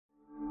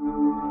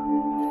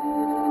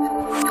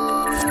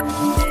Hello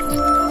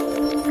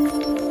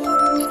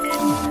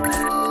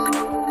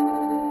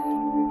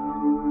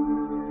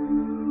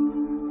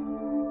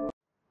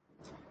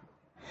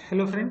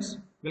friends,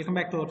 welcome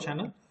back to our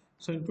channel.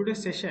 So in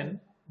today's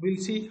session, we'll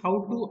see how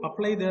to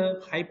apply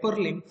the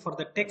hyperlink for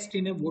the text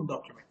in a Word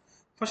document.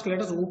 First, let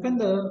us open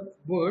the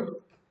Word.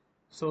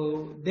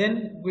 So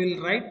then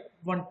we'll write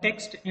one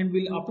text and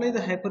we'll apply the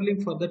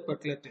hyperlink for that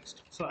particular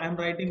text. So I'm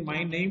writing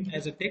my name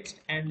as a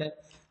text and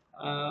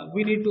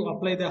we need to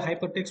apply the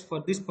hypertext for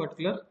this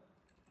particular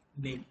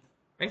name,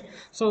 right?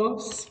 So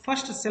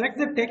first select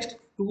the text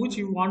to which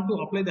you want to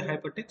apply the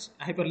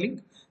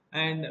hyperlink,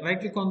 and right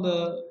click on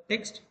the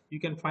text.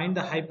 You can find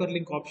the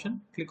hyperlink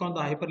option, click on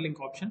the hyperlink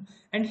option,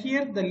 and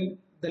here the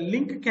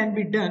link can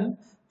be done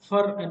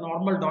for a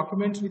normal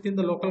documents within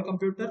the local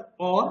computer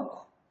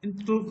or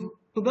to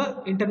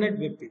the internet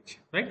web page,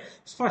 right?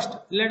 First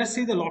let us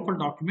see the local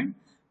document.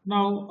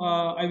 Now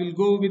I will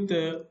go with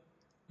the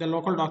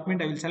local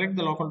document. I will select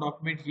the local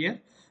document here,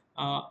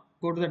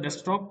 go to the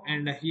desktop,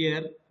 and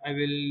here I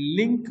will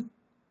link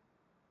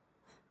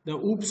the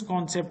OOPS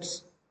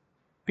concepts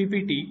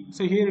PPT.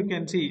 So here you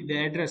can see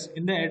the address.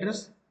 In the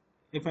address,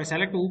 if I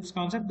select OOPS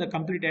concept, the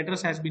complete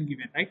address has been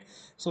given, right?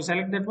 So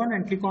select that one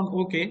and click on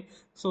OK.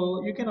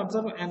 So you can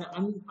observe an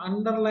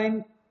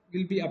underline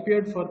will be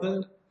appeared for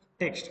the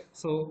text.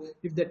 So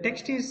if the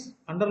text is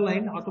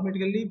underlined,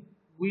 automatically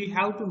we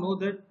have to know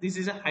that this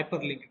is a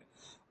hyperlink.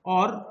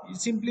 Or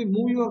simply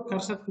move your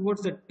cursor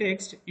towards the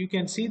text, you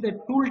can see the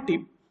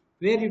tooltip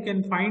where you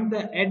can find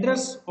the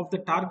address of the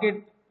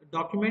target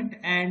document,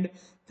 and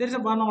there is a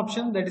one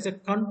option that is a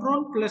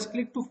control plus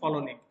click to follow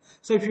link.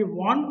 So if you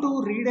want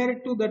to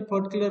redirect to that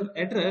particular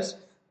address,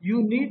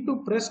 you need to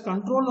press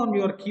control on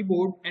your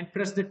keyboard and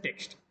press the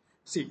text.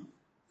 See,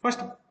 first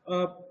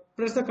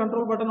press the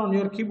control button on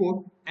your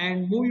keyboard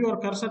and move your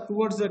cursor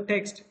towards the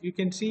text. You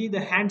can see the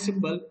hand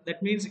symbol,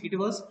 that means it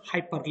was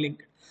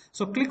hyperlinked.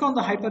 So click on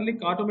the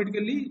hyperlink,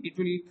 automatically it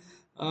will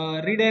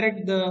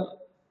redirect the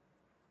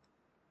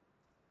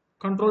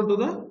control to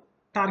the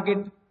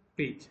target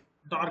page,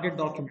 target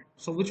document,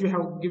 so which we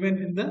have given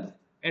in the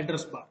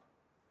address bar,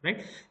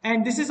 right?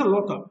 And this is a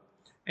local.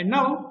 And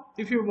now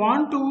if you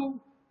want to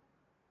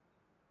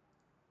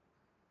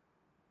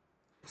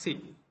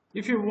see,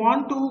 if you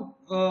want to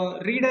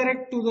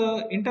redirect to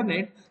the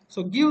internet,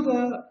 so give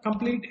the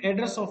complete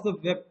address of the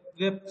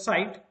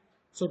website,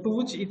 so to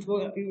which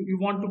you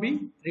want to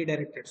be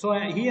redirected. So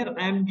here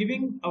I am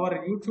giving our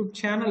YouTube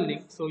channel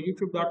link, so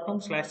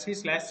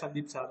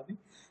youtube.com/c/Sundeep Saradhi.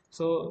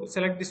 So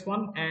select this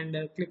one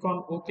and click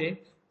on OK.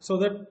 So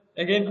that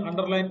again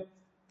underline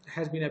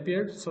has been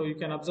appeared. So you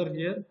can observe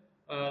here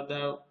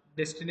the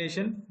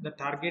destination, the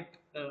target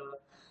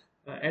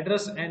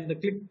address, and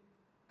the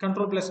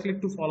control plus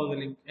click to follow the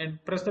link,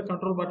 and press the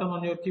control button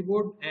on your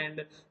keyboard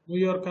and move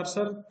your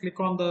cursor, click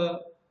on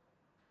the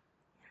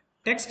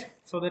text,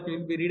 so that you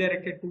will be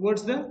redirected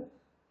towards the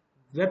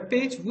web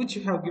page which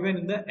you have given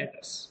in the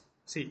address.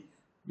 See,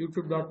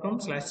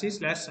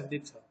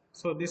 youtube.com/c/Sundeep.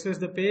 So this is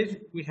the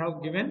page we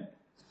have given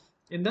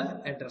in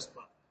the address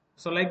bar.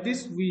 So like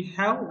this we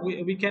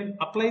can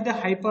apply the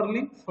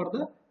hyperlink for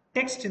the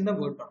text in the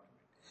Word document.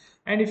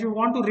 And if you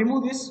want to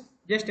remove this,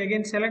 just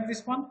again select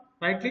this one,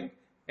 right click,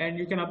 and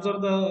you can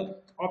observe the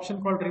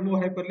option called remove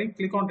hyperlink.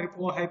 Click on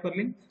remove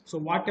hyperlink. So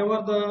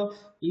whatever the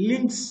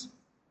links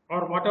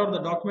or whatever the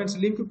documents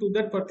linked to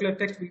that particular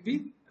text will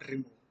be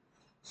removed.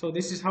 So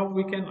this is how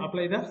we can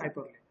apply the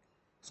hyperlink.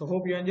 So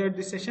hope you enjoyed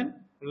this session.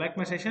 Like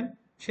my session,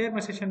 share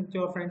my session with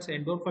your friends,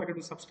 and don't forget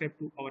to subscribe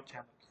to our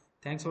channel.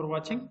 Thanks for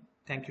watching.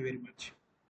 Thank you very much.